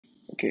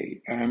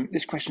Okay,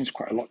 this question is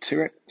quite a lot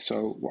to it.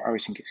 So what I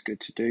always think it's good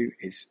to do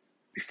is,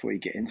 before you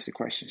get into the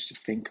questions, to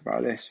think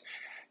about this.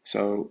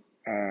 So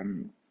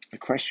the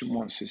question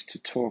wants us to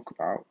talk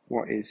about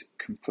what is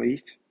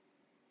complete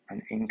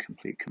and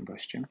incomplete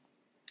combustion,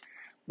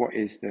 what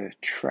is the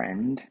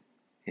trend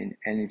in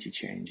energy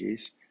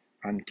changes,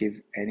 and give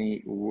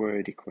any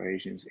word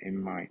equations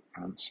in my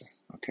answer.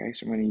 Okay,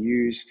 so I'm going to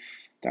use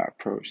that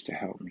approach to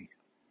help me.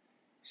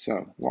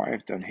 So what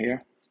I've done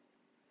here,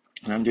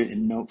 and I'm doing it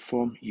in note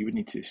form. You would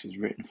need to do this as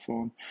written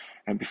form.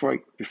 And before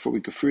we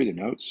go through the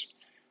notes,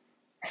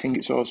 I think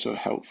it's also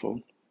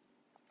helpful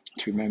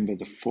to remember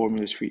the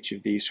formulas for each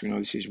of these. So we know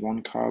this is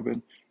 1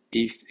 carbon,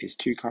 eth is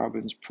 2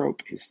 carbons,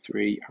 prop is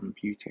 3, and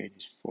butane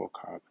is 4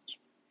 carbons.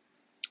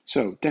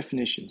 So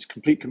definitions: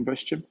 complete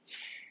combustion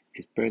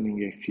is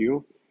burning a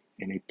fuel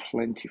in a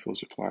plentiful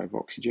supply of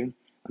oxygen,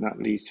 and that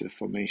leads to the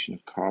formation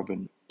of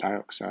carbon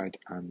dioxide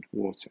and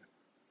water.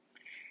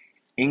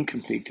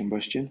 Incomplete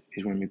combustion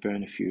is when we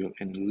burn a fuel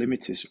in a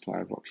limited supply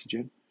of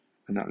oxygen,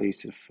 and that leads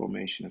to the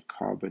formation of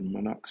carbon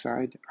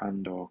monoxide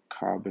and or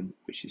carbon,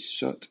 which is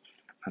soot,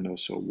 and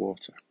also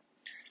water.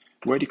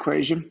 Word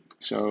equation: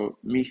 so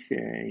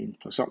methane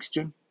plus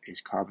oxygen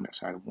is carbon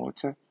dioxide and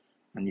water,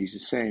 and use the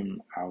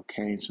same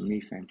alkane, so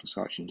methane plus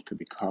oxygen could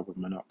be carbon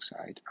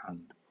monoxide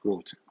and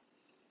water.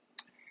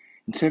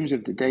 In terms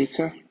of the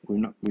data,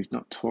 we've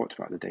not talked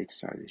about the data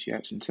side of this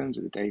yet. So in terms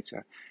of the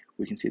data,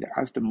 we can see that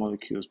as the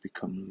molecules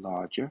become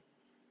larger,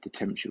 the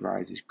temperature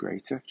rise is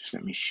greater. Just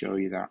let me show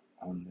you that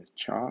on the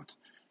chart.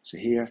 So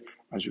here,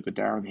 as we go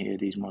down here,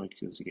 these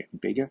molecules are getting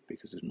bigger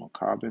because there's more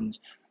carbons,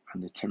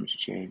 and the temperature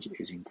change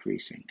is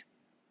increasing.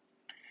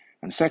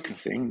 And the second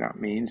thing that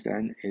means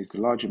then is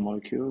the larger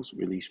molecules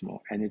release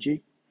more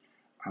energy,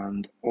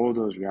 and all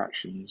those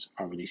reactions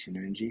are releasing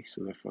energy,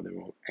 so therefore they're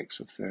all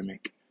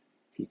exothermic.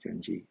 Heat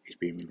energy is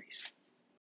being released.